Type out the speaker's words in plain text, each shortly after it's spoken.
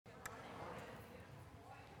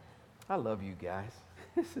I love you guys.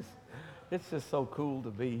 It's just so cool to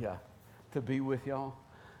be with y'all.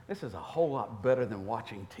 This is a whole lot better than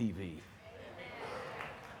watching TV.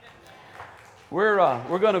 We're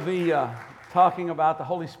going to be talking about the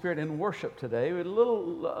Holy Spirit in worship today.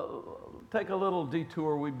 Take a little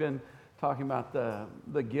detour. We've been talking about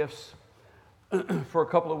the gifts for a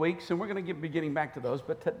couple of weeks, and we're going to be getting back to those.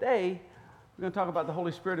 But today, we're going to talk about the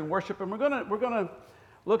Holy Spirit in worship, and we're going to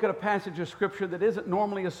look at a passage of Scripture that isn't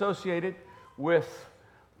normally associated with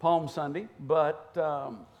Palm Sunday, but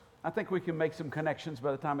I think we can make some connections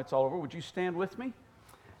by the time it's all over. Would you stand with me?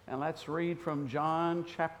 And let's read from John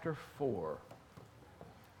chapter 4.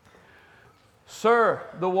 Sir,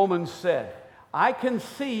 the woman said, I can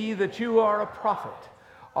see that you are a prophet.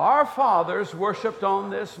 Our fathers worshipped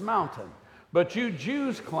on this mountain, but you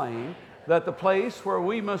Jews claim that the place where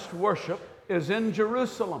we must worship is in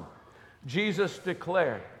Jerusalem. Jesus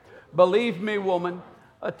declared, believe me, woman,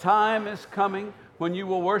 a time is coming when you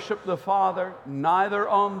will worship the Father neither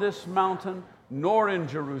on this mountain nor in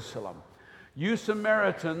Jerusalem. You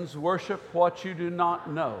Samaritans worship what you do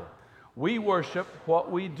not know. We worship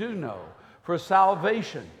what we do know, for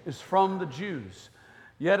salvation is from the Jews.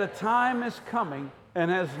 Yet a time is coming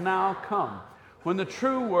and has now come when the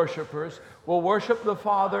true worshipers will worship the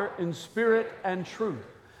Father in spirit and truth,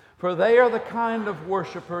 for they are the kind of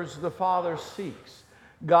worshipers the Father seeks.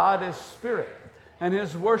 God is spirit, and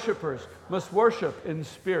his worshipers must worship in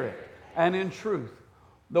spirit and in truth.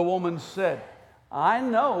 The woman said, I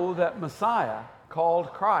know that Messiah,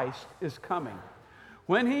 called Christ, is coming.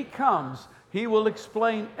 When he comes, he will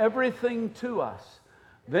explain everything to us.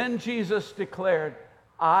 Then Jesus declared,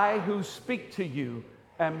 I who speak to you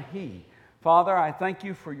am he. Father, I thank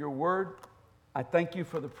you for your word. I thank you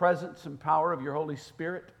for the presence and power of your Holy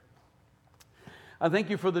Spirit. I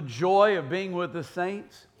thank you for the joy of being with the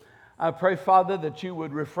saints. I pray, Father, that you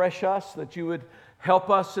would refresh us, that you would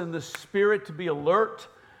help us in the Spirit to be alert,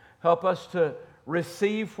 help us to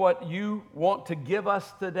receive what you want to give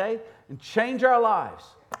us today and change our lives.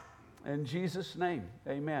 In Jesus' name,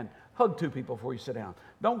 amen. Hug two people before you sit down.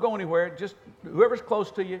 Don't go anywhere. Just whoever's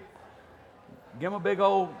close to you, give them a big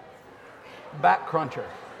old back cruncher.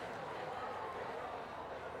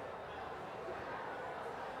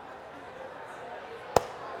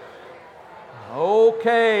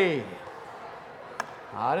 Okay.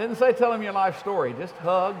 I didn't say tell him your life story. Just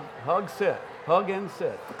hug, sit. Hug and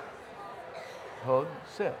sit. Hug,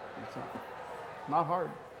 sit. It's not hard.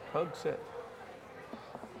 Hug, sit.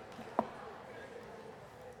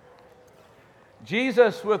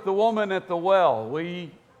 Jesus with the woman at the well.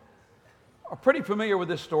 We are pretty familiar with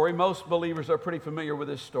this story. Most believers are pretty familiar with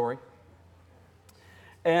this story.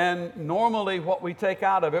 And normally what we take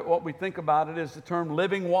out of it, what we think about it, is the term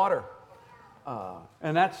living water.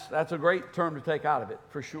 And that's a great term to take out of it,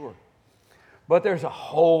 for sure. But there's a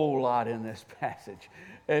whole lot in this passage,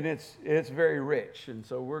 and it's very rich. And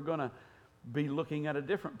so we're going to be looking at a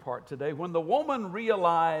different part today. When the woman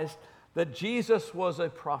realized that Jesus was a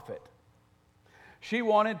prophet, she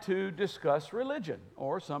wanted to discuss religion,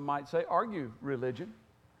 or some might say argue religion.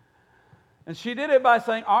 And she did it by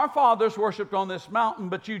saying, our fathers worshipped on this mountain,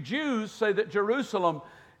 but you Jews say that Jerusalem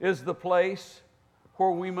is the place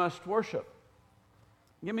where we must worship.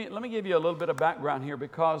 Let me give you a little bit of background here,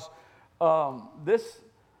 because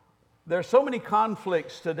there's so many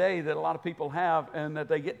conflicts today that a lot of people have, and that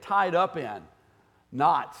they get tied up in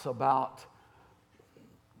knots about,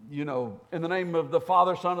 in the name of the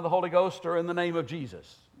Father, Son, and the Holy Ghost, or in the name of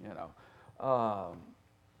Jesus.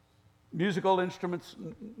 Musical instruments,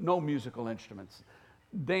 no musical instruments.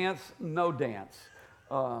 Dance, no dance.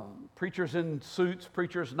 Preachers in suits,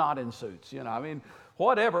 preachers not in suits.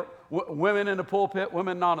 Whatever. Women in the pulpit,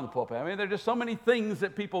 women not in the pulpit. There are just so many things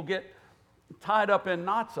that people get tied up in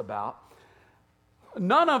knots about.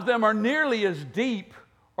 None of them are nearly as deep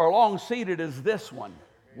or long-seated as this one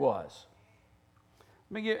was.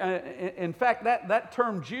 In fact, that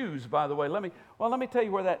term Jews, by the way, let me tell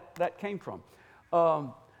you where that came from.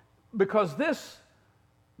 Because this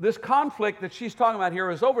conflict that she's talking about here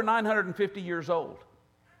is over 950 years old.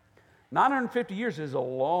 950 years is a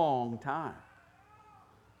long time.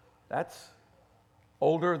 That's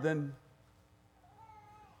older than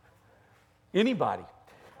anybody.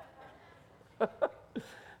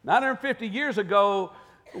 950 years ago,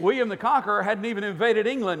 William the Conqueror hadn't even invaded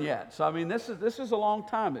England yet. So, this is a long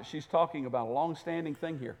time that she's talking about, a long-standing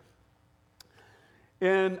thing here.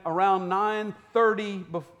 In around 930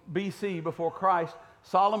 BC, before Christ,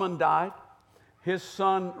 Solomon died. His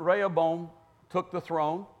son Rehoboam took the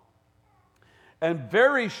throne. And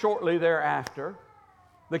very shortly thereafter,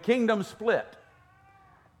 the kingdom split.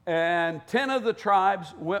 And 10 of the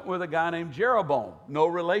tribes went with a guy named Jeroboam. No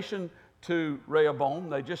relation to Rehoboam,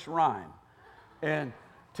 they just rhyme. And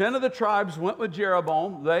 10 of the tribes went with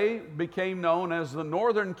Jeroboam. They became known as the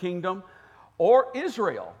northern kingdom or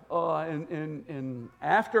Israel.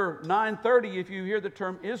 After 930, if you hear the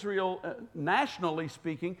term Israel, nationally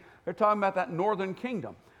speaking, they're talking about that northern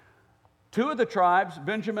kingdom. 2 of the tribes,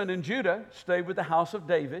 Benjamin and Judah, stayed with the house of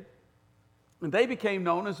David. And they became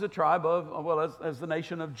known as the tribe of, well, as the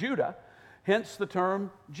nation of Judah, hence the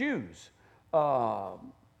term Jews.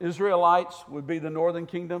 Israelites would be the northern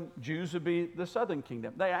kingdom, Jews would be the southern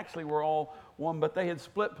kingdom. They actually were all one, but they had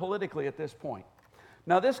split politically at this point.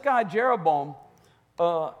 Now, this guy Jeroboam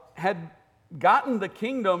had gotten the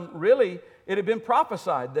kingdom, really, it had been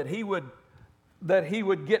prophesied that he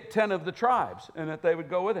would get 10 of the tribes and that they would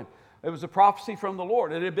go with him. It was a prophecy from the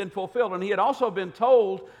Lord. It had been fulfilled. And he had also been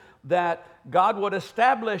told that God would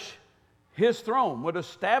establish his throne, would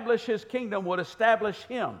establish his kingdom, would establish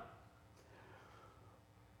him.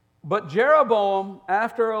 But Jeroboam,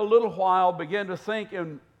 after a little while, began to think,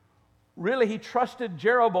 and really he trusted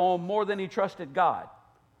Jeroboam more than he trusted God.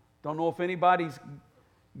 Don't know if anybody's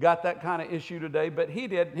got that kind of issue today, but he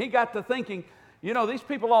did. He got to thinking, you know, these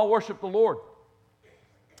people all worship the Lord.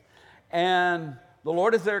 And the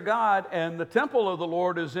Lord is their God, and the temple of the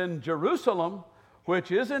Lord is in Jerusalem,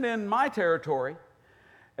 which isn't in my territory.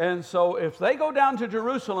 And so if they go down to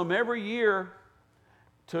Jerusalem every year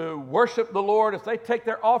to worship the Lord, if they take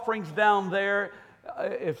their offerings down there,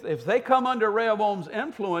 if they come under Rehoboam's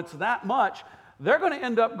influence that much, they're going to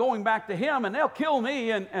end up going back to him, and they'll kill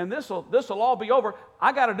me, and this will all be over.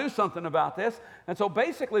 I got to do something about this. And so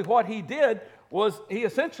basically what he did was he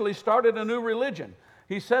essentially started a new religion.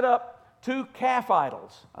 He set up 2 calf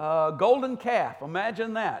idols, golden calf.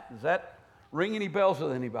 Imagine that. Does that ring any bells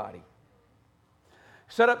with anybody?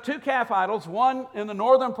 Set up 2 calf idols, one in the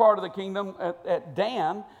northern part of the kingdom at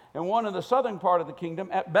Dan, and one in the southern part of the kingdom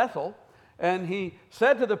at Bethel. And he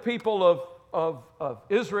said to the people of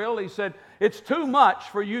Israel, he said, it's too much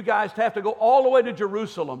for you guys to have to go all the way to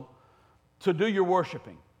Jerusalem to do your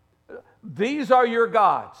worshiping. These are your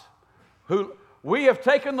gods. Who we have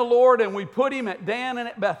taken the Lord and we put him at Dan and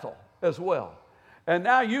at Bethel as well. And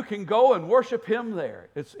now you can go and worship him there.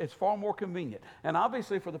 It's far more convenient. And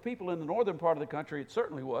obviously for the people in the northern part of the country, it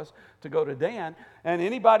certainly was to go to Dan. And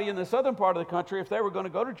anybody in the southern part of the country, if they were going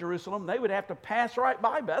to go to Jerusalem, they would have to pass right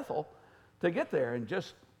by Bethel to get there and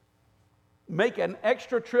just make an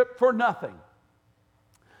extra trip for nothing.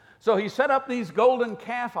 So he set up these golden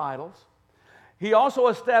calf idols. He also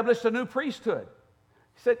established a new priesthood.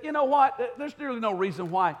 He said, you know what? There's really no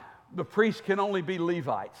reason why the priests can only be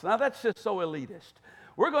Levites. Now, that's just so elitist.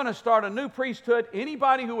 We're going to start a new priesthood.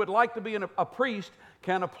 Anybody who would like to be a priest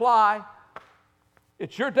can apply.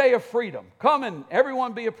 It's your day of freedom. Come and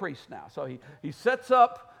everyone be a priest now. So he sets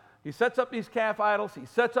up these calf idols. He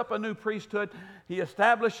sets up a new priesthood. He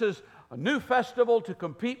establishes a new festival to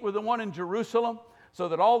compete with the one in Jerusalem so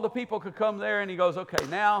that all the people could come there. And he goes, okay,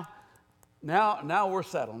 now we're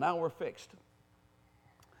settled. Now we're fixed.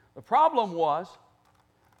 The problem was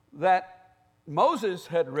that Moses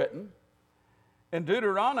had written in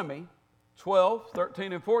Deuteronomy 12,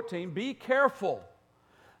 13, and 14, be careful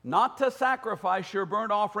not to sacrifice your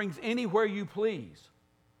burnt offerings anywhere you please.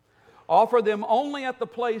 Offer them only at the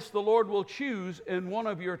place the Lord will choose in one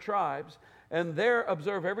of your tribes, and there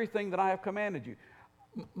observe everything that I have commanded you.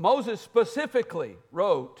 Moses specifically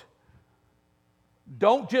wrote,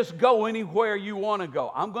 don't just go anywhere you want to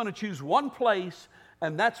go. I'm going to choose one place,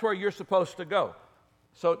 and that's where you're supposed to go.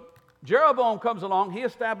 So Jeroboam comes along, he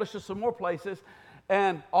establishes some more places,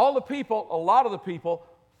 and all the people, a lot of the people,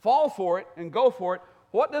 fall for it and go for it.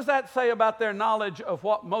 What does that say about their knowledge of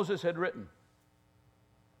what Moses had written?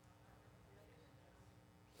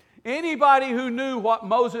 Anybody who knew what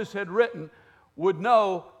Moses had written would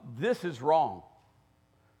know this is wrong.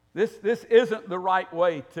 This isn't the right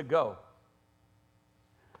way to go.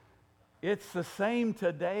 It's the same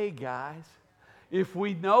today, guys. If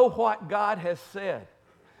we know what God has said,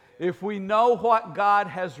 if we know what God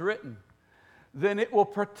has written, then it will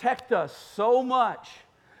protect us so much.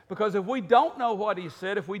 Because if we don't know what He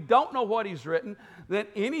said, if we don't know what He's written, then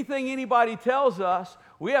anything anybody tells us,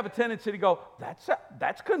 we have a tendency to go,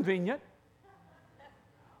 that's convenient.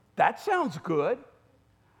 That sounds good.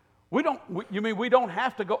 You mean we don't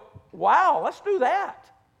have to go, wow, let's do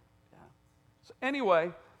that. Yeah. So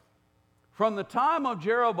anyway, from the time of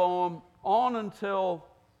Jeroboam on until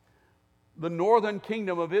the northern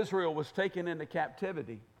kingdom of Israel was taken into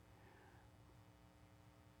captivity,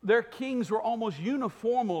 their kings were almost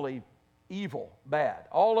uniformly evil, bad.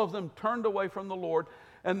 All of them turned away from the Lord.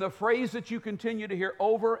 And the phrase that you continue to hear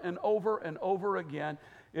over and over and over again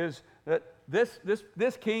is that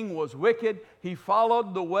this king was wicked. He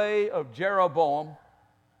followed the way of Jeroboam,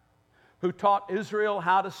 who taught Israel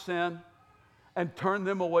how to sin and turned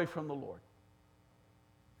them away from the Lord.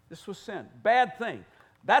 This was sin. Bad thing.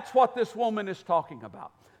 That's what this woman is talking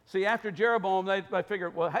about. See, after Jeroboam, they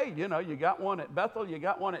figured, well, hey, you got one at Bethel, you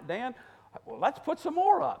got one at Dan. Well, let's put some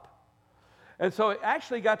more up. And so it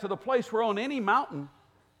actually got to the place where on any mountain,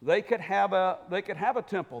 they could have a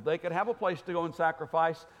temple. They could have a place to go and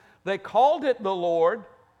sacrifice. They called it the Lord,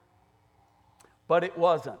 but it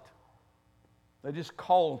wasn't. They just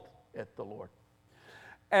called it the Lord.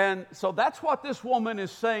 And so that's what this woman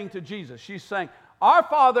is saying to Jesus. She's saying, our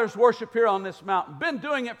fathers worship here on this mountain. Been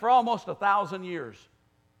doing it for almost 1,000 years.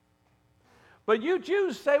 But you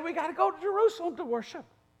Jews say we got to go to Jerusalem to worship.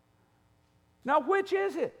 Now, which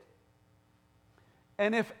is it?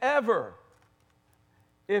 And if ever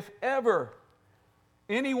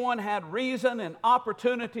anyone had reason and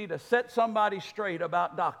opportunity to set somebody straight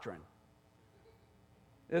about doctrine,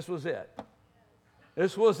 this was it.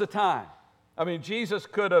 This was the time. I mean, Jesus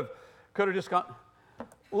could have just gone,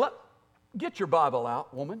 get your Bible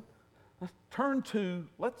out, woman.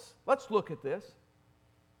 Let's look at this.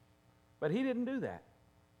 But he didn't do that.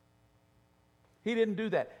 He didn't do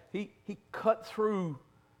that. He cut through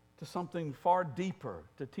to something far deeper,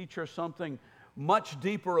 to teach her something much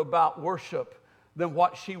deeper about worship than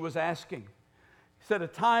what she was asking. He said, a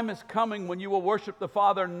time is coming when you will worship the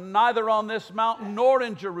Father neither on this mountain nor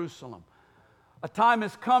in Jerusalem. A time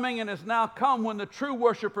is coming and has now come when the true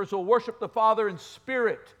worshipers will worship the Father in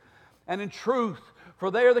spirit and in truth,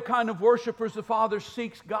 for they are the kind of worshipers the Father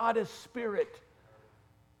seeks. God is spirit,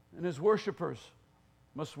 and his worshipers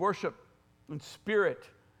must worship in spirit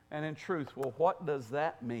and in truth. Well, what does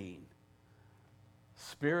that mean?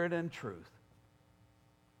 Spirit and truth.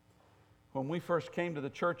 When we first came to the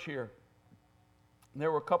church here,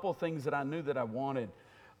 there were a couple of things that I knew that I wanted.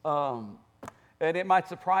 And it might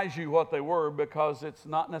surprise you what they were, because it's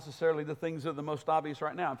not necessarily the things that are the most obvious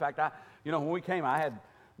right now. In fact, when we came, I had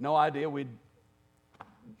no idea we'd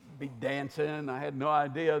be dancing. I had no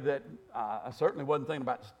idea that I certainly wasn't thinking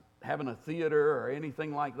about having a theater or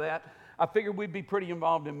anything like that. I figured we'd be pretty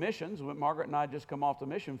involved in missions. Margaret and I just come off the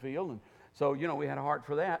mission field, and so, we had a heart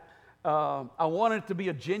for that. I wanted it to be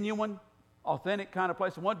a genuine, authentic kind of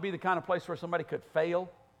place. I wanted it to be the kind of place where somebody could fail,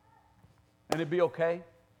 and it'd be okay.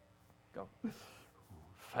 Go,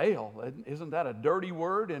 fail? Isn't that a dirty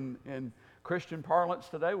word in Christian parlance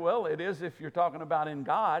today? Well, it is if you're talking about in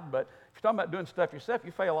God, but if you're talking about doing stuff yourself,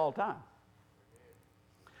 you fail all the time.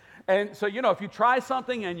 And so, if you try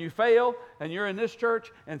something and you fail, and you're in this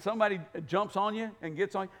church, and somebody jumps on you and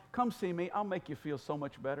gets on you, come see me. I'll make you feel so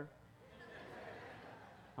much better.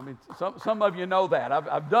 I mean, some of you know that.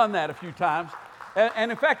 I've done that a few times.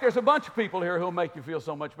 And in fact, there's a bunch of people here who'll make you feel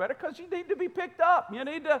so much better, because you need to be picked up.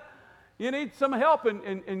 You need some help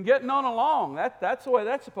in getting on along. That's the way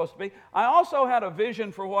that's supposed to be. I also had a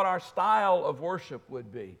vision for what our style of worship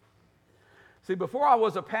would be. See, before I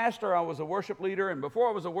was a pastor, I was a worship leader, and before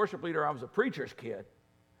I was a worship leader, I was a preacher's kid.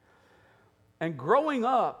 And growing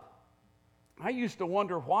up, I used to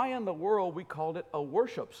wonder why in the world we called it a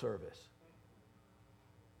worship service.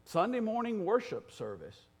 Sunday morning worship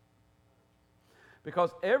service.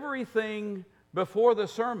 Because everything before the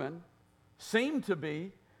sermon seemed to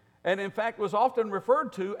be, and in fact was often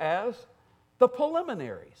referred to as, the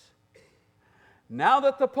preliminaries. Now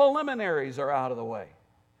that the preliminaries are out of the way,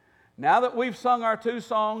 now that we've sung our two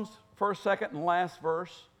songs, first, second, and last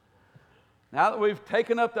verse, now that we've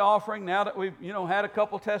taken up the offering, now that we've had a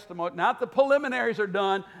couple testimonies, now that the preliminaries are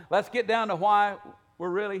done, let's get down to why we're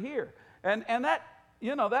really here. And that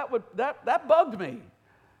that bugged me.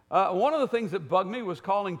 One of the things that bugged me was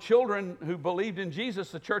calling children who believed in Jesus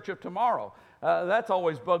the church of tomorrow. That's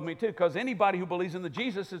always bugged me too, because anybody who believes in the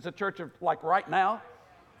Jesus is a church of like right now,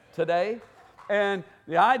 today. And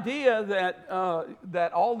the idea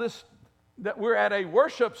that all this, that we're at a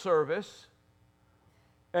worship service,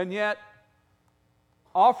 and yet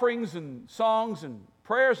offerings and songs and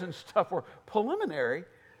prayers and stuff were preliminary,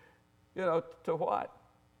 to what?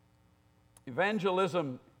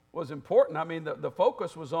 Evangelism was important. I mean, the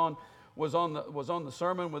focus was on the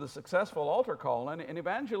sermon with a successful altar call, and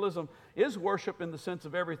evangelism is worship in the sense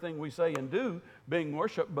of everything we say and do being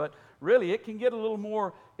worship. But really, it can get a little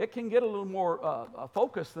more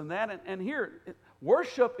focused than that. And here,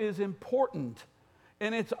 worship is important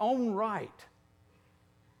in its own right.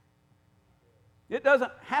 It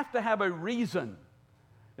doesn't have to have a reason.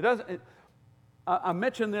 It doesn't. I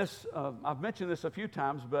mentioned this. I've mentioned this a few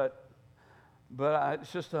times, but but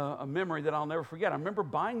it's just a memory that I'll never forget. I remember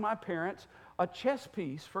buying my parents a chess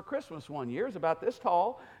piece for Christmas one year. It was about this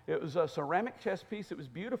tall. It was a ceramic chess piece. It was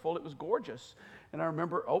beautiful. It was gorgeous. And I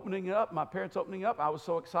remember opening it up, my parents opening it up. I was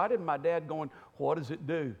so excited, and my dad going, "What does it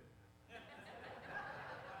do?"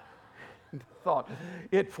 Thought,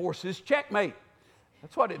 it forces checkmate.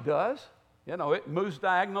 That's what it does. You know, it moves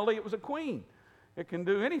diagonally. It was a queen. It can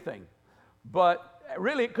do anything. But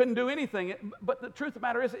really, it couldn't do anything. But the truth of the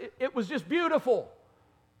matter is, it was just beautiful.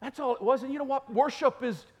 That's all it was. And you know what? Worship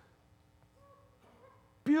is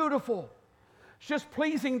beautiful. It's just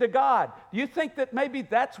pleasing to God. Do you think that maybe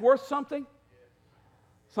that's worth something?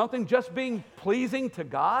 Something just being pleasing to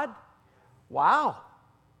God? Wow.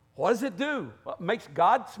 What does it do? What makes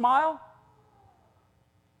God smile?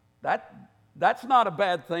 That's not a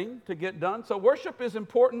bad thing to get done. So worship is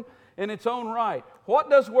important in its own right. What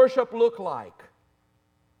does worship look like?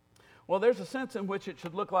 Well, there's a sense in which it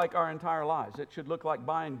should look like our entire lives. It should look like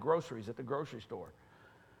buying groceries at the grocery store.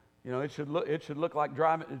 You know, it should look like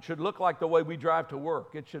driving. It should look like the way we drive to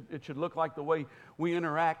work. It should look like the way we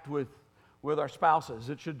interact with our spouses.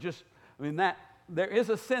 It should just, that there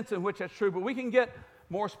is a sense in which that's true, but we can get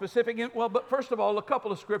more specific. But first of all, a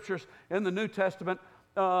couple of scriptures in the New Testament.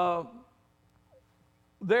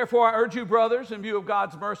 Therefore, I urge you, brothers, in view of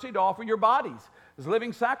God's mercy, to offer your bodies as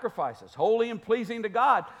living sacrifices, holy and pleasing to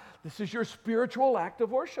God. This is your spiritual act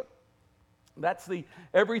of worship. That's the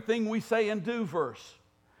everything we say and do verse.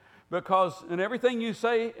 Because in everything you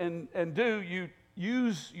say and do, you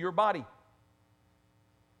use your body.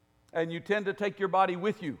 And you tend to take your body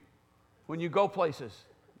with you when you go places,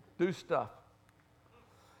 do stuff.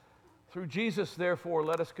 Through Jesus, therefore,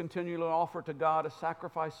 let us continually offer to God a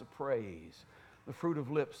sacrifice of praise, the fruit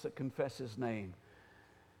of lips that confess His name.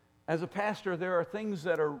 As a pastor, there are things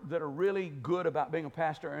that are really good about being a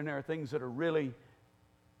pastor, and there are things that are really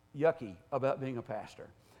yucky about being a pastor.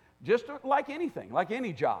 Just like anything, like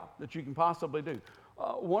any job that you can possibly do.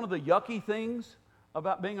 One of the yucky things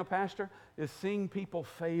about being a pastor is seeing people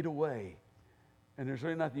fade away. And there's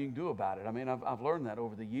really nothing you can do about it. I've learned that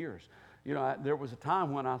over the years. You know, there was a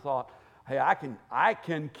time when I thought, hey, I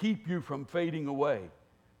can keep you from fading away.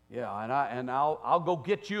 Yeah, and I'll go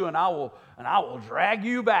get you, and I will drag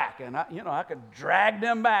you back. And I could drag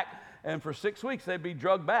them back, and for 6 weeks they'd be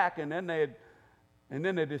drugged back, and then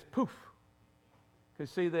they'd just poof.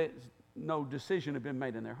 Because see, no decision had been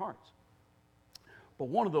made in their hearts. But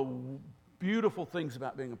one of the beautiful things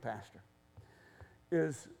about being a pastor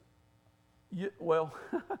is,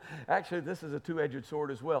 actually, this is a two-edged sword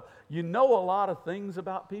as well. You know a lot of things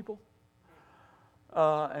about people,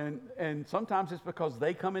 and sometimes it's because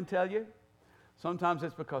they come and tell you. Sometimes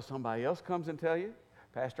it's because somebody else comes and tell you,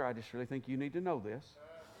 Pastor, I just really think you need to know this.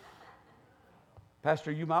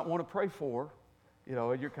 Pastor, you might want to pray for,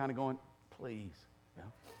 and you're kind of going, please.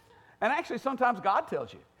 And actually, sometimes God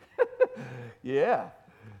tells you, yeah,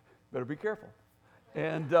 better be careful.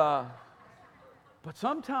 And but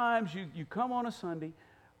sometimes you come on a Sunday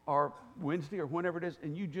or Wednesday or whenever it is,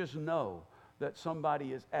 and you just know that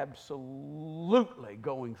somebody is absolutely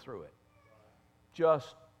going through it.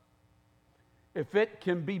 Just, if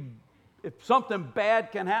something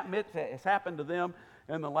bad can happen, it has happened to them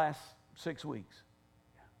in the last 6 weeks.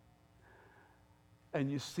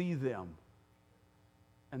 And you see them,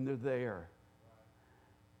 and they're there,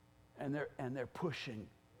 and they're pushing.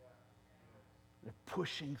 They're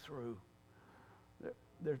pushing through.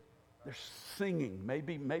 They're singing.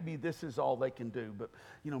 Maybe this is all they can do, but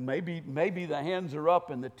maybe the hands are up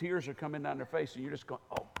and the tears are coming down their face, and you're just going,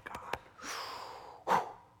 oh God,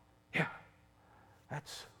 yeah,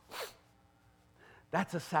 that's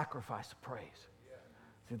a sacrifice of praise.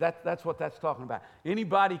 See, that's what that's talking about.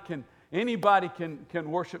 Anybody can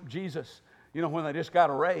worship Jesus, when they just got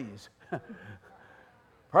a raise.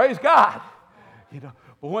 Praise God.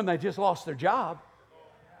 But when they just lost their job,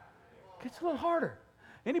 it gets a little harder.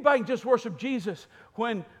 Anybody can just worship Jesus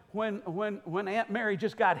when Aunt Mary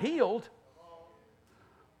just got healed.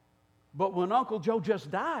 But when Uncle Joe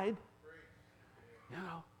just died,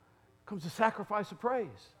 comes the sacrifice of praise.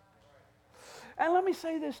 And let me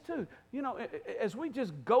say this too. As we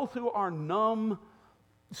just go through our numb,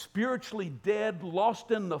 spiritually dead,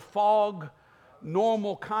 lost in the fog,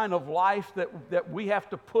 normal kind of life that we have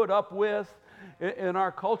to put up with in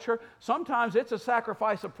our culture, sometimes it's a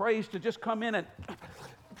sacrifice of praise to just come in and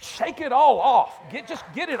shake it all off. Just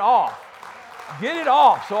get it off. Get it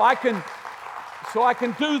off so I can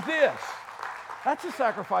do this. That's a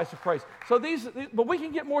sacrifice of praise. But we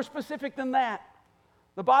can get more specific than that.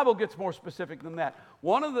 The Bible gets more specific than that.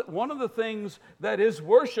 One of the things that is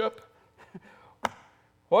worship,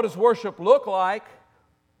 what does worship look like?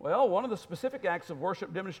 Well, one of the specific acts of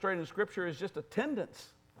worship demonstrated in Scripture is just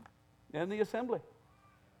attendance in the assembly.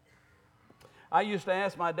 I used to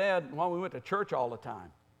ask my dad why we went to church all the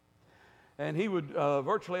time. And he would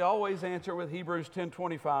virtually always answer with Hebrews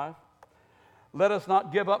 10:25. Let us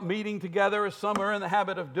not give up meeting together as some are in the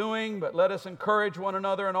habit of doing, but let us encourage one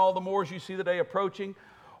another, and all the more as you see the day approaching.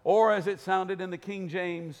 Or as it sounded in the King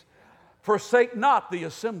James, forsake not the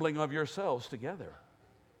assembling of yourselves together.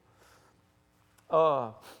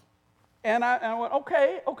 And I went,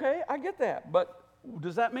 okay, I get that. But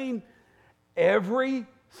does that mean every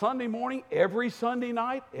Sunday morning, every Sunday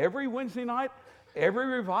night, every Wednesday night, every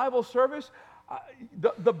revival service?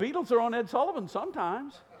 The Beatles are on Ed Sullivan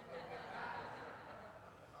sometimes.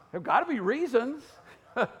 There've got to be reasons.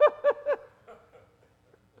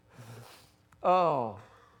 Oh.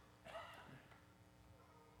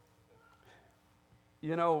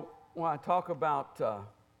 You know, when I talk about,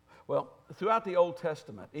 throughout the Old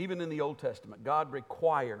Testament, even in the Old Testament, God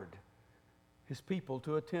required His people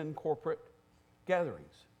to attend corporate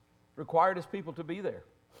gatherings, required His people to be there.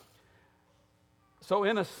 So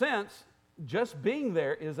in a sense, just being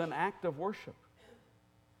there is an act of worship.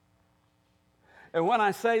 And when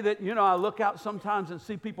I say that, I look out sometimes and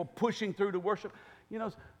see people pushing through to worship,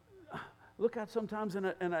 look out sometimes and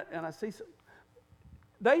I see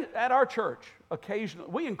at our church, occasionally,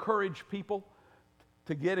 we encourage people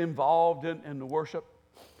to get involved in the worship.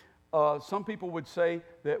 Some people would say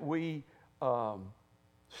that we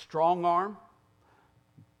strong arm,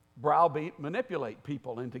 browbeat, manipulate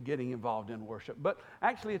people into getting involved in worship. But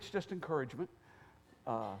actually, it's just encouragement.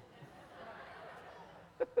 But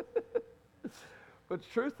the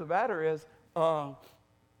truth of the matter is,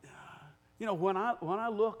 when I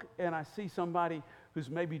look and I see somebody who's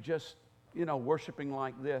maybe just, worshiping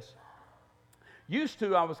like this. Used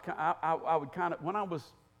to, I would kind of, when I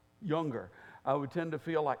was younger, I would tend to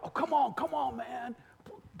feel like, oh, come on, man,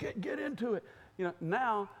 get into it.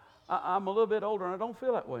 Now I'm a little bit older and I don't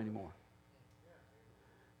feel that way anymore.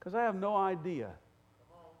 Because I have no idea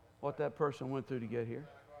what that person went through to get here.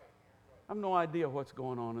 I have no idea what's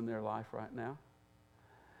going on in their life right now.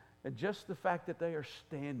 And just the fact that they are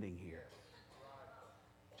standing here,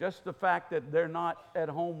 just the fact that they're not at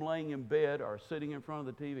home laying in bed or sitting in front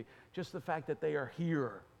of the TV, just the fact that they are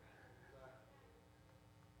here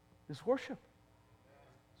is worship.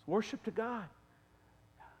 It's worship to God.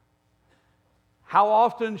 How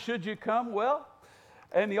often should you come? Well,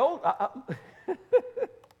 in the Old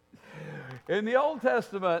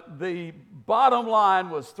Testament, the bottom line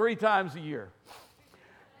was 3 times a year.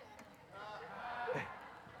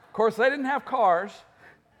 Of course, they didn't have cars.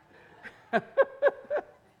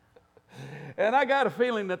 And I got a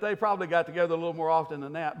feeling that they probably got together a little more often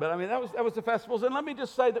than that. But I mean, that was the festivals. And let me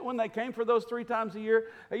just say that when they came for those 3 times a year,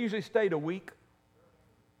 they usually stayed a week.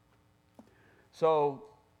 So,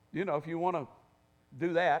 if you want to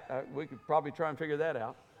do that, we could probably try and figure that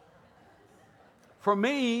out. For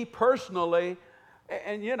me personally,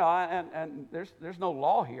 and there's no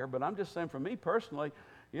law here, but I'm just saying for me personally,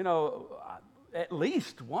 at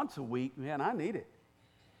least once a week, man, I need it.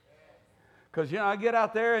 Because, I get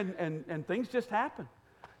out there and things just happen.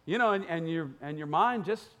 And your mind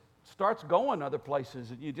just starts going other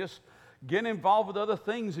places. And you just get involved with other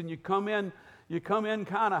things, and you come in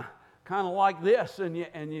kind of like this, and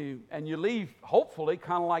you leave hopefully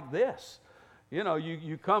kind of like this.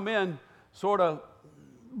 You come in sort of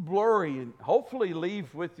blurry and hopefully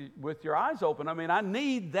leave with your eyes open. I mean, I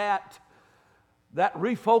need that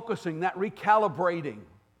refocusing, that recalibrating.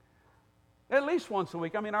 At least once a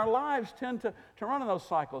week. I mean, our lives tend to run in those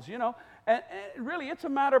cycles, And really, it's a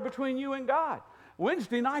matter between you and God.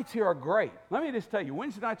 Wednesday nights here are great. Let me just tell you,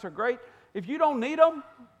 Wednesday nights are great. If you don't need them,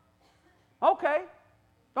 okay,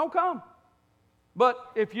 don't come. But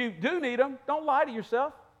if you do need them, don't lie to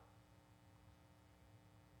yourself.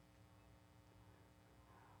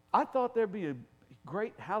 I thought there'd be a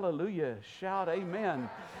great hallelujah shout, amen,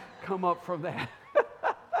 come up from that.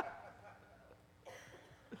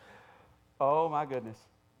 Oh, my goodness.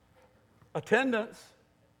 Attendance.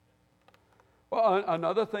 Well,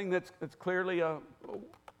 another thing that's clearly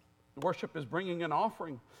worship is bringing an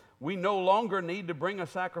offering. We no longer need to bring a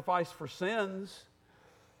sacrifice for sins.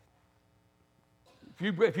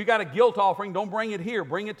 If you got a guilt offering, don't bring it here.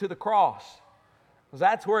 Bring it to the cross. Because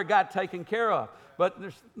that's where it got taken care of. But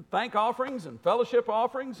there's thank offerings and fellowship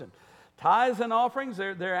offerings and tithes and offerings.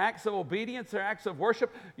 They're acts of obedience. They're acts of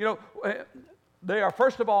worship. They are,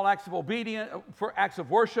 first of all, acts of obedience, for acts of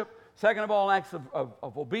worship. Second of all, acts of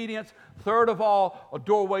obedience. Third of all, a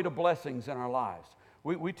doorway to blessings in our lives.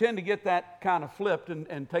 We tend to get that kind of flipped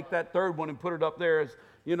and take that third one and put it up there as,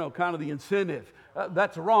 kind of the incentive.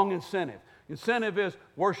 That's a wrong incentive. Incentive is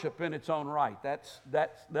worship in its own right. That's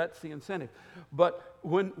the incentive. But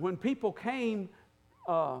when people came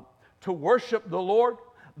to worship the Lord,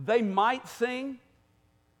 they might sing,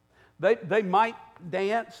 they might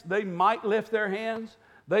dance, they might lift their hands,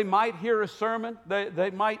 they might hear a sermon, they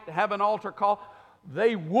might have an altar call.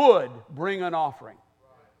 They would bring an offering.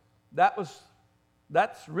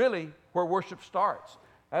 That's really where worship starts.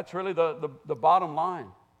 That's really the bottom line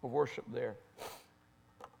of worship there.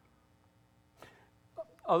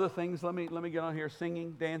 Other things, let me get on here: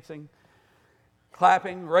 singing, dancing,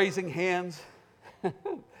 clapping, raising hands.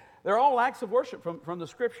 They're all acts of worship from the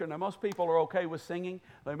Scripture. Now, most people are okay with singing.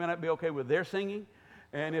 They may not be okay with their singing.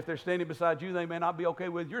 And if they're standing beside you, they may not be okay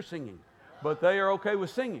with your singing. But they are okay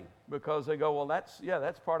with singing because they go, well, that's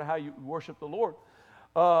part of how you worship the Lord.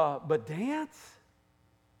 But dance?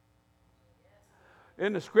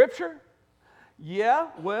 In the Scripture? Yeah,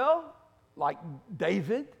 well, like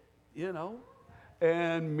David,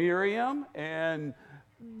 and Miriam, and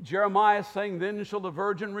Jeremiah saying, then shall the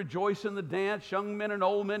virgin rejoice in the dance, young men and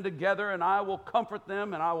old men together, and I will comfort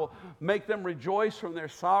them, and I will make them rejoice from their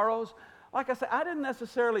sorrows. Like I said, I didn't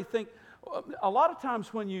necessarily think, a lot of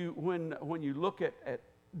times when you look at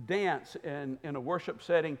dance in a worship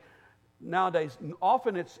setting, nowadays,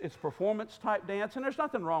 often it's performance type dance, and there's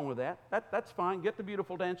nothing wrong with that. That's fine. Get the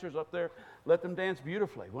beautiful dancers up there. Let them dance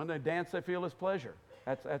beautifully. When they dance, they feel His pleasure.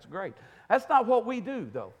 That's great. That's not what we do,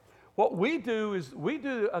 though. What we do is we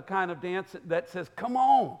do a kind of dance that says, come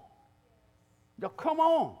on. Come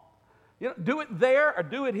on. Do it there or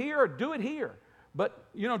do it here or do it here.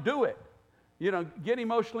 But, do it. Get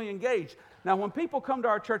emotionally engaged. Now, when people come to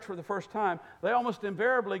our church for the first time, they almost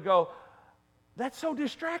invariably go, that's so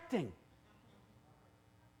distracting.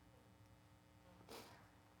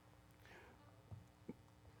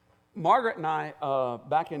 Margaret and I,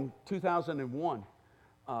 back in 2001,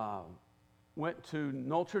 went to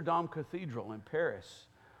Notre Dame Cathedral in Paris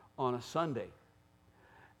on a Sunday.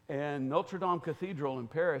 And Notre Dame Cathedral in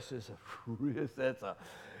Paris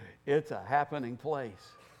it's a happening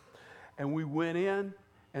place. And we went in,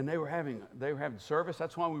 and they were having service.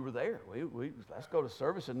 That's why we were there. Let's go to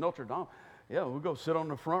service in Notre Dame. Yeah, we'll go sit on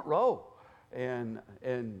the front row. And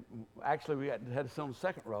actually we had to sit on the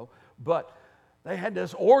second row. But they had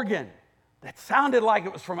this organ that sounded like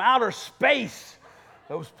it was from outer space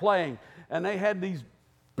that was playing. And they had these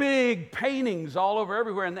big paintings all over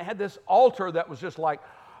everywhere. And they had this altar that was just like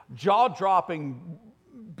jaw-dropping,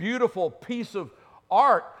 beautiful piece of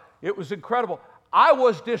art. It was incredible. I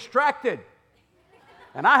was distracted.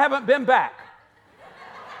 And I haven't been back.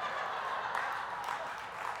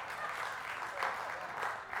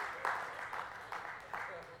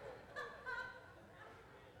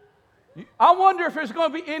 I wonder if there's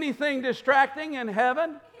going to be anything distracting in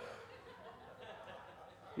heaven.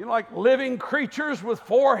 Like living creatures with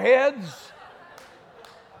 4 heads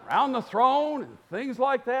around the throne and things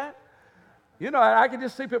like that. I could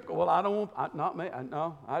just see people, well, I don't want, not me.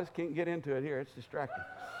 No, I just can't get into it here. It's distracting.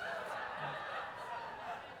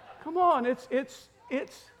 Come on, it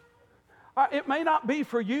may not be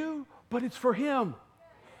for you, but it's for Him.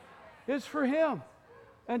 It's for Him.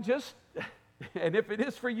 And if it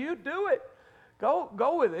is for you, do it.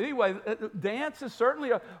 Go with it. Anyway, dance is certainly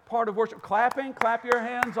a part of worship. Clap your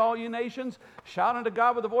hands, all you nations. Shout unto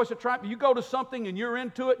God with a voice of triumph. You go to something and you're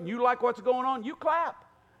into it and you like what's going on, you clap.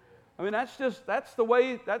 I mean, that's the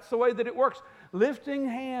way that it works. Lifting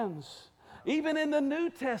hands, even in the New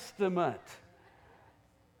Testament.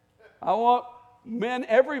 I want men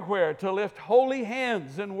everywhere to lift holy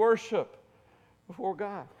hands in worship before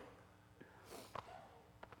God.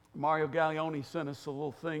 Mario Gallioni sent us a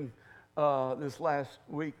little thing this last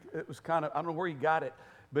week. It was kind of, I don't know where he got it,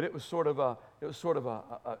 but it was sort of a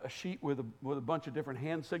sheet with a bunch of different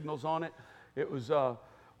hand signals on it. It was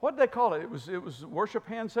what did they call it? It was worship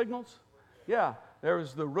hand signals. Yeah, there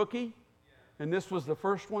was the rookie, and this was the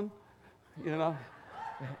first one, and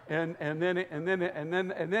then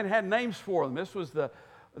it had names for them. This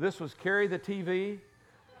was carry the TV.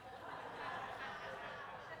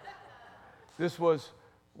 This was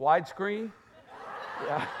widescreen.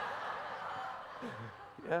 Yeah.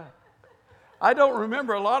 Yeah. I don't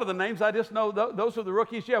remember a lot of the names. I just know those are the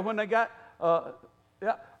rookies. Yeah, when they got,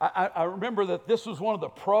 I remember that this was one of the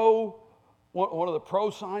pro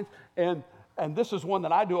signs, and this is one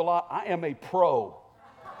that I do a lot. I am a pro.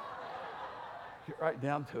 Get right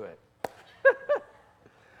down to it.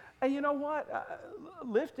 And you know what?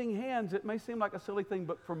 Lifting hands, it may seem like a silly thing,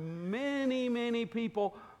 but for many, many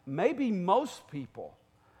people, maybe most people,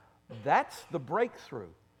 That's the breakthrough.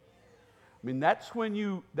 I mean, that's when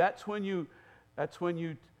you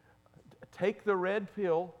take the red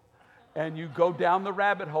pill and you go down the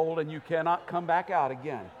rabbit hole and you cannot come back out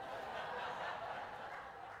again.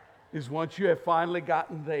 Is once you have finally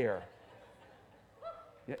gotten there.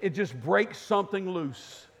 It just breaks something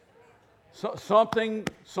loose. So,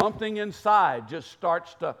 something inside just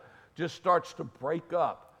starts to break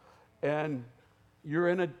up, and you're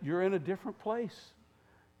in a different place.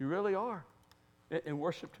 You really are in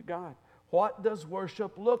worship to God. What does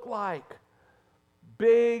worship look like?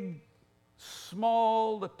 Big,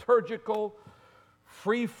 small, liturgical,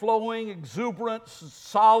 free-flowing, exuberant,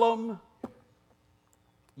 solemn.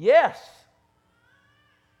 Yes.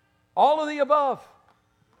 All of the above.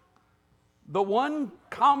 The one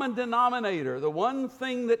common denominator, the one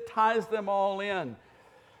thing that ties them all in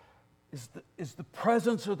is the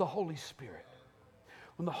presence of the Holy Spirit.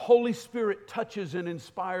 When the Holy Spirit touches and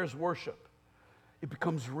inspires worship, it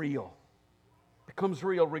becomes real. It becomes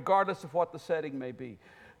real regardless of what the setting may be.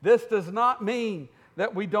 This does not mean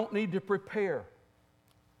that we don't need to prepare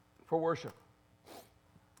for worship.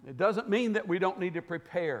 It doesn't mean that we don't need to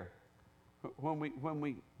prepare when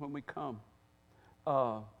we come.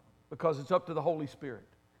 Because it's up to the Holy Spirit.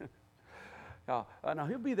 Now,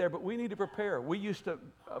 He'll be there, but we need to prepare. We used to,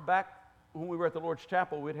 back when we were at the Lord's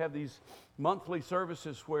Chapel, we'd have these monthly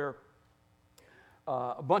services where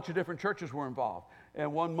a bunch of different churches were involved.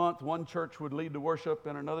 And one month, one church would lead the worship,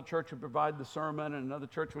 and another church would provide the sermon, and another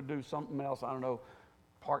church would do something else. I don't know,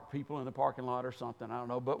 park people in the parking lot or something. I don't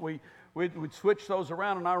know. But we'd switch those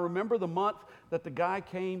around. And I remember the month that the guy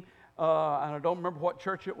came, and I don't remember what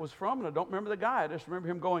church it was from, and I don't remember the guy. I just remember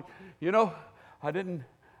him going, I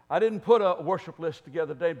didn't put a worship list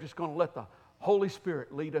together today. I'm just going to let the Holy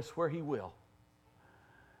Spirit lead us where He will.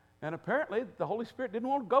 And apparently, the Holy Spirit didn't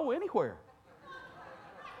want to go anywhere.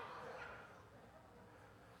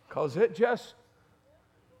 Because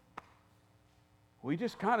we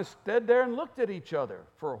just kind of stood there and looked at each other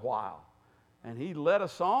for a while. And He led a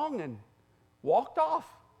song and walked off.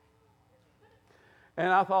 And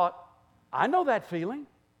I thought, I know that feeling.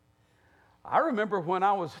 I remember when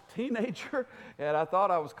I was a teenager and I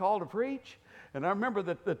thought I was called to preach. And I remember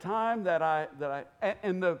the time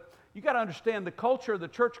you got to understand the culture, the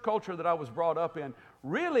church culture that I was brought up in,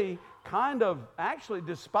 really kind of actually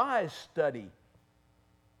despised study.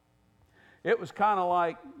 It was kind of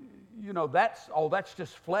like, that's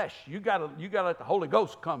just flesh. You got to let the Holy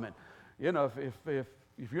Ghost come in.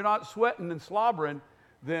 If you're not sweating and slobbering,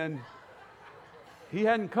 then He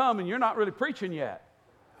hadn't come and you're not really preaching yet.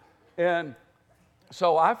 And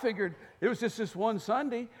so I figured it was just this one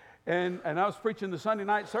Sunday, and I was preaching the Sunday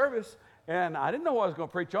night service, and I didn't know what I was going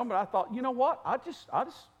to preach on, but I thought, you know what? I just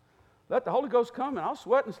let the Holy Ghost come, and I'll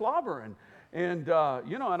sweat and slobber, and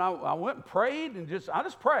I went and prayed, and I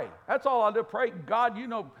just pray. That's all I do. Pray, God,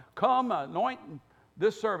 come anoint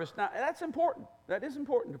this service. Now that's important. That is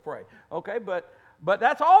important to pray. Okay, but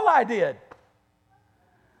that's all I did.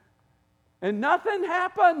 And nothing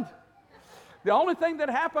happened. The only thing that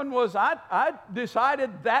happened was I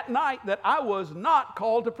decided that night that I was not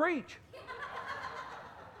called to preach.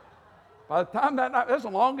 By the time that night, that was the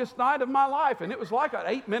longest night of my life, and it was like an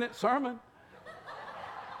 8-minute sermon.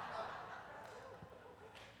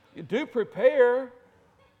 You do prepare.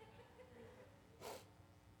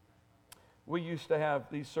 We used to have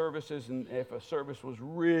these services, and if a service was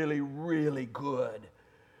really, really good,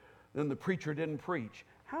 then the preacher didn't preach.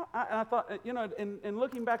 I thought, in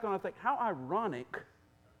looking back on it, I think, how ironic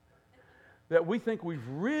that we think we've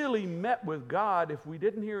really met with God if we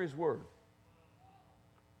didn't hear His word.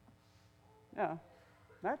 Yeah,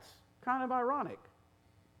 that's kind of ironic.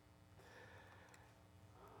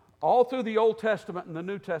 All through the Old Testament and the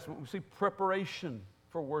New Testament, we see preparation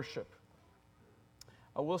for worship.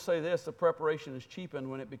 I will say this, the preparation is cheapened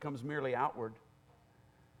when it becomes merely outward.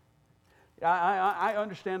 I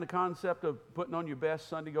understand the concept of putting on your best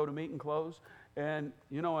Sunday go-to-meeting clothes, and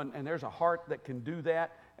there's a heart that can do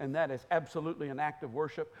that, and that is absolutely an act of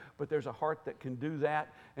worship, but there's a heart that can do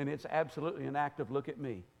that, and it's absolutely an act of look at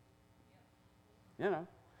me.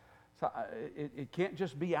 So it can't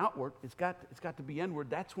just be outward. It's got to be inward.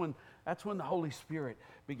 That's when the Holy Spirit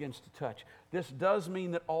begins to touch. This does mean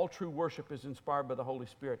that all true worship is inspired by the Holy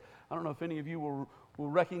Spirit. I don't know if any of you will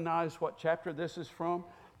recognize what chapter this is from,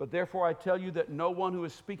 but therefore I tell you that no one who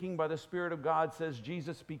is speaking by the Spirit of God says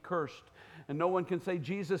Jesus be cursed, and no one can say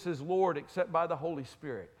Jesus is Lord except by the Holy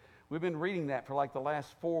Spirit. We've been reading that for like the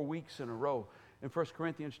last 4 weeks in a row in 1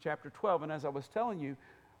 Corinthians chapter 12, and as I was telling you,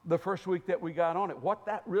 the first week that we got on it, what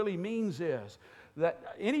that really means is that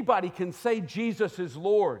anybody can say Jesus is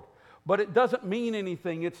Lord, but it doesn't mean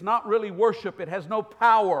anything. It's not really worship. It has no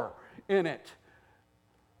power in it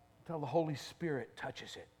until the Holy Spirit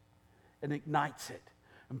touches it and ignites it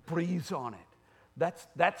and breathes on it.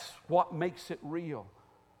 That's what makes it real.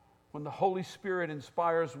 When the Holy Spirit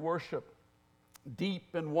inspires worship,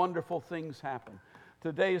 deep and wonderful things happen.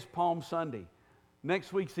 Today is Palm Sunday.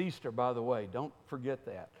 Next week's Easter, by the way. Don't forget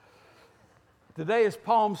that. Today is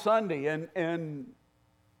Palm Sunday, and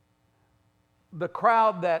the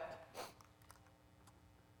crowd that,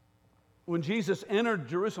 when Jesus entered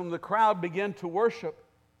Jerusalem, the crowd began to worship,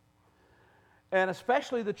 and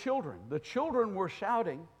especially the children. The children were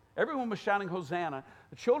shouting. Everyone was shouting, Hosanna.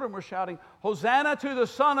 The children were shouting, Hosanna to the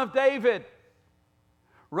Son of David.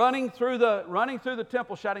 Running through the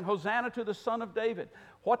temple, shouting, Hosanna to the Son of David.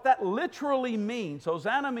 What that literally means,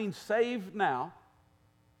 Hosanna means save now.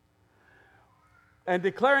 And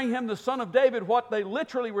declaring him the Son of David, what they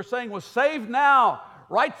literally were saying was, save now,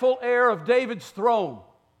 rightful heir of David's throne.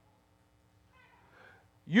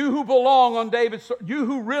 You who belong on David's throne, you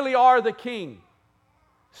who really are the king,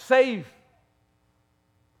 save.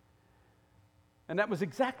 And that was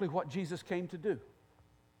exactly what Jesus came to do.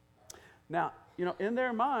 Now, in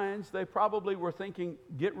their minds, they probably were thinking,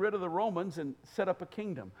 get rid of the Romans and set up a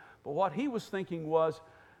kingdom. But what he was thinking was,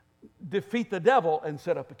 defeat the devil and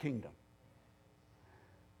set up a kingdom.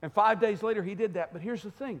 And 5 days later, he did that. But here's the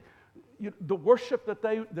thing. The worship that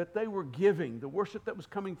they were giving, the worship that was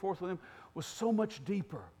coming forth with them, was so much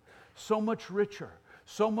deeper, so much richer,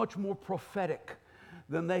 so much more prophetic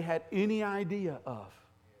than they had any idea of.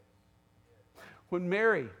 When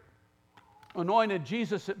Mary anointed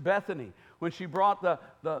Jesus at Bethany, when she brought the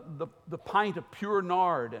pint of pure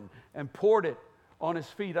nard and poured it on his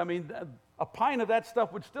feet. I mean, a pint of that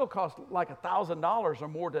stuff would still cost like $1,000 or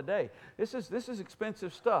more today. This is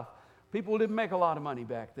expensive stuff. People didn't make a lot of money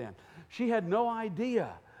back then. She had no idea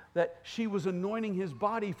that she was anointing his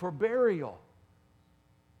body for burial.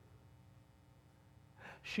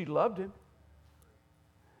 She loved him.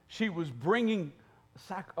 She was bringing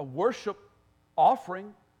a worship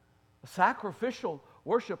offering, a sacrificial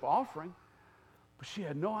worship offering. But she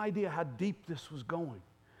had no idea how deep this was going.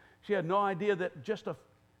 She had no idea that just a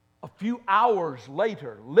few hours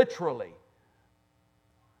later, literally,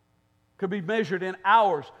 could be measured in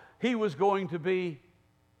hours, he was going to be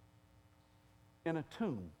in a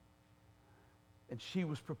tomb. And she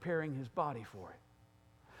was preparing his body for it.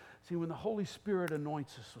 See, when the Holy Spirit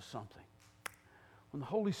anoints us with something, when the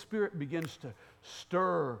Holy Spirit begins to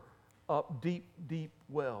stir up deep, deep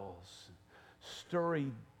wells,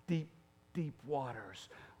 stirring deep waters.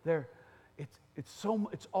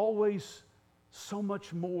 It's always so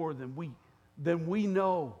much more than we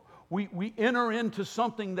know. We enter into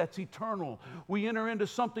something that's eternal. We enter into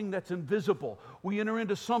something that's invisible. We enter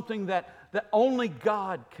into something that only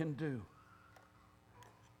God can do.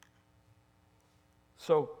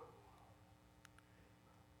 So,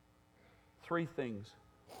 3 things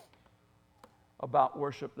about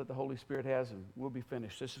worship that the Holy Spirit has, and we'll be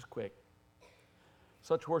finished. This is quick.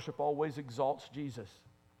 Such worship always exalts Jesus,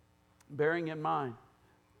 bearing in mind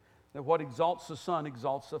that what exalts the Son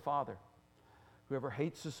exalts the Father. Whoever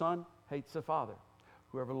hates the Son hates the Father.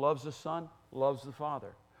 Whoever loves the Son loves the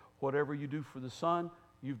Father. Whatever you do for the Son,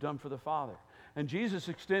 you've done for the Father. And Jesus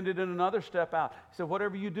extended it another step out. He said,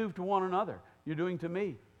 whatever you do to one another, you're doing to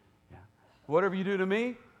me. Yeah. Whatever you do to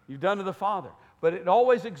me, you've done to the Father. But it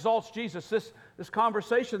always exalts Jesus. This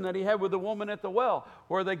conversation that he had with the woman at the well,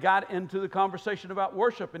 where they got into the conversation about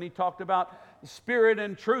worship, and he talked about spirit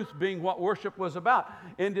and truth being what worship was about,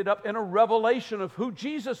 ended up in a revelation of who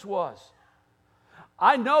Jesus was.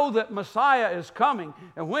 I know that Messiah is coming,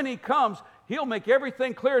 and when he comes, he'll make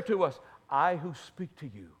everything clear to us. I who speak to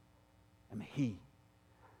you am he.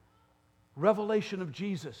 Revelation of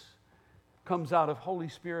Jesus comes out of Holy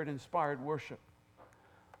Spirit-inspired worship.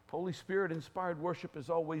 Holy Spirit-inspired worship is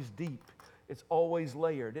always deep. It's always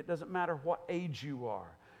layered. It doesn't matter what age you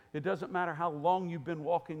are. It doesn't matter how long you've been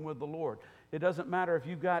walking with the Lord. It doesn't matter if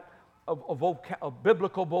you've got a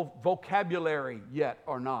biblical vocabulary yet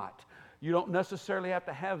or not. You don't necessarily have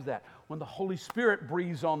to have that. When the Holy Spirit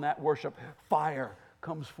breathes on that worship, fire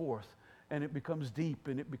comes forth, and it becomes deep,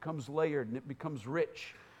 and it becomes layered, and it becomes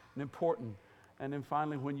rich and important. And then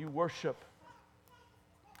finally, when you worship,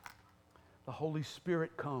 the Holy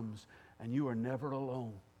Spirit comes, and you are never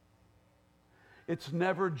alone. It's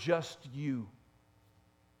never just you.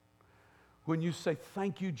 When you say,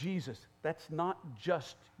 thank you, Jesus, that's not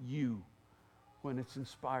just you when it's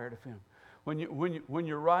inspired of him. When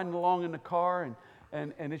you're riding along in the car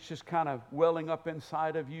and it's just kind of welling up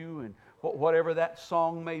inside of you, and whatever that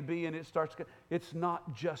song may be, and it's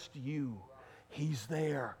not just you. He's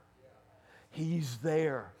there. He's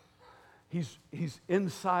there. He's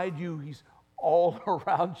inside you. He's all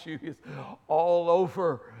around you. He's all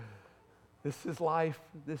over. This is life.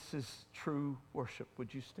 This is true worship.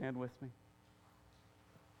 Would you stand with me?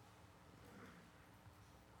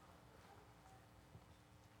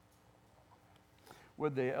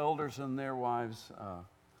 Would the elders and their wives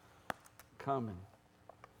come and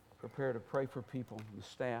prepare to pray for people and the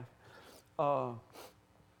staff?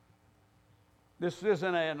 This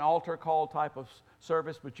isn't an altar call type of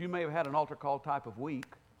service, but you may have had an altar call type of week.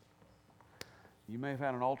 You may have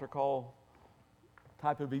had an altar call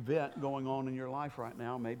type of event going on in your life right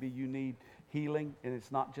now. Maybe you need healing, and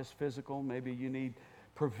it's not just physical. Maybe you need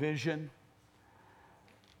provision.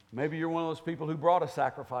 Maybe you're one of those people who brought a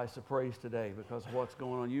sacrifice of praise today because of what's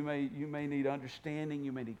going on. You may need understanding.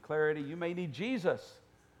 You may need clarity. You may need Jesus.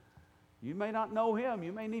 You may not know Him.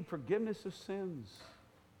 You may need forgiveness of sins.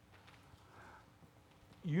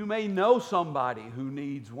 You may know somebody who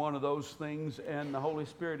needs one of those things, and the Holy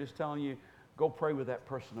Spirit is telling you, go pray with that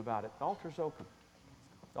person about it. The altar's open.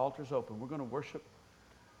 The altar's open. We're going to worship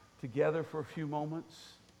together for a few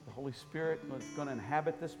moments. The Holy Spirit is going to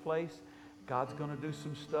inhabit this place. God's going to do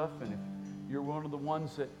some stuff, and if you're one of the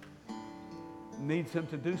ones that needs Him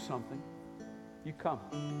to do something, you come.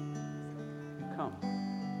 You come.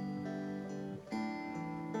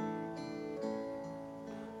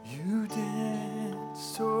 You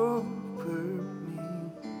dance over me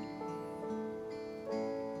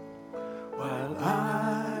while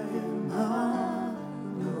I am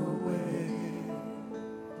unaware.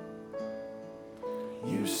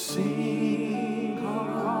 You sing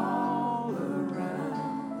all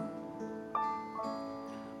around,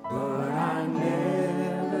 but I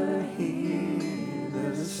never hear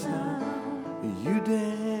the sound. You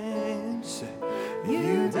dance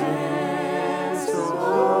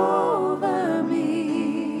over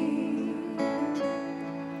me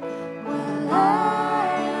while I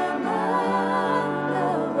am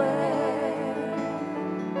unaware.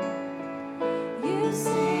 You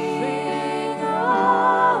sing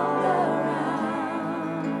all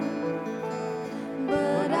around,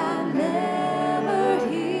 but I never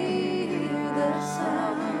hear the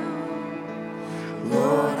sound.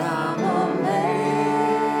 Lord, I'm amazed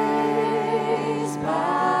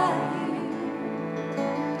by you.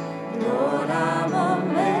 Lord, I'm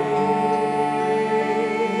amazed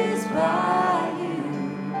by you.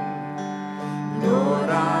 Lord,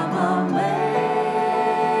 I'm amazed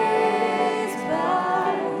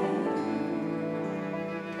by you.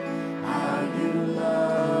 How you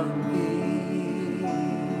love me,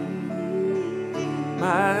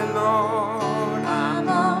 my Lord. I'm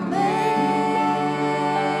amazed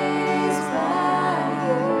by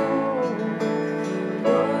you.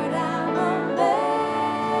 Lord, I'm amazed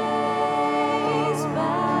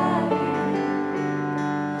by you.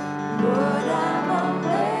 Lord, I'm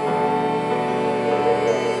amazed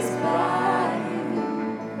by you.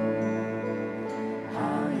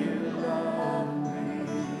 How you love me.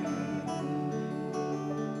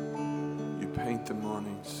 You paint the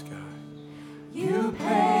morning sky. You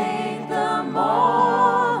paint the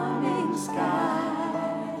morning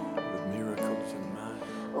sky with miracles in mind.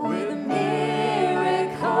 With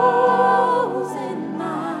miracles in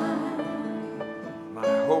mind. My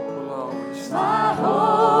hope will always stand. My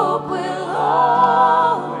hope will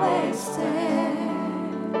always stand.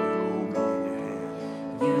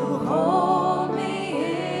 You hold me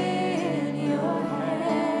in your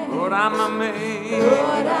hand. Lord, I'm amazed.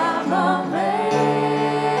 Lord, I'm amazed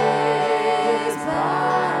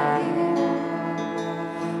by you.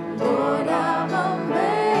 Lord, I'm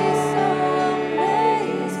amazed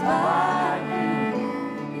by you.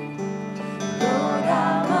 Lord,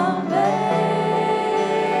 I'm amazed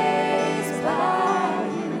by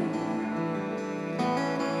you.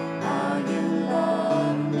 How you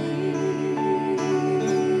love me.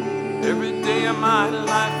 Every day of my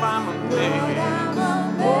life I'm amazed. Lord, I'm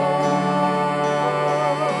amazed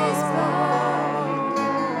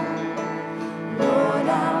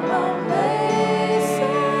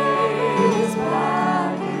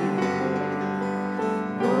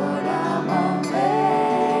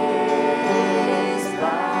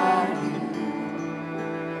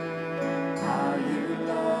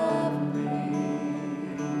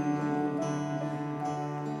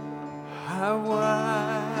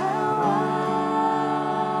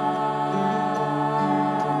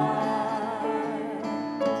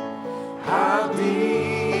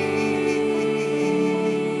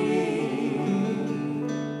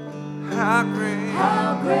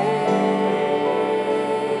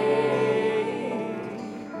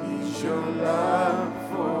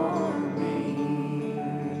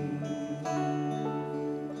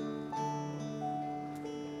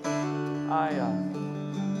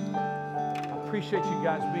appreciate you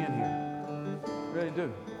guys being here. Really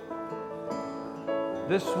do.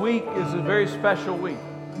 This week is a very special week.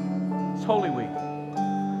 It's Holy Week.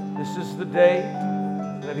 This is the day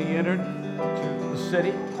that he entered to the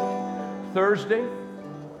city. Thursday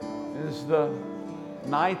is the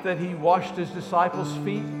night that he washed his disciples'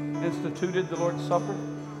 feet, instituted the Lord's Supper.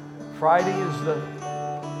 Friday is the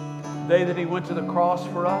day that he went to the cross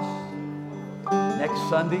for us. Next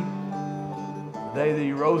Sunday, the day that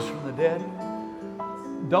he rose from the dead.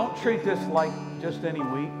 Don't treat this like just any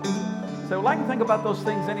week. Say, well, I can think about those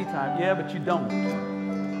things anytime. Yeah, but you don't.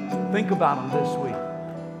 Think about them this week.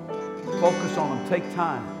 Focus on them. Take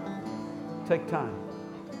time. Take time.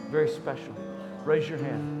 Very special. Raise your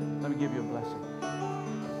hand. Let me give you a blessing.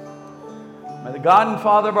 May the God and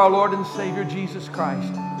Father of our Lord and Savior Jesus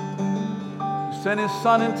Christ, who sent His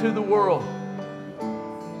Son into the world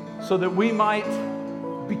so that we might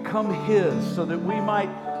become His, so that we might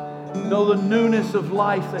know the newness of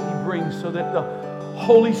life that He brings, so that the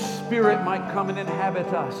Holy Spirit might come and inhabit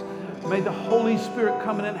us. May the Holy Spirit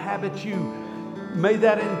come and inhabit you. May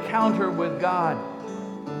that encounter with God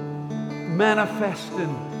manifest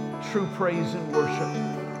in true praise and worship.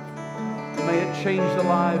 May it change the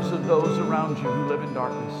lives of those around you who live in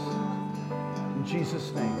darkness. In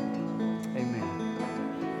Jesus' name, amen.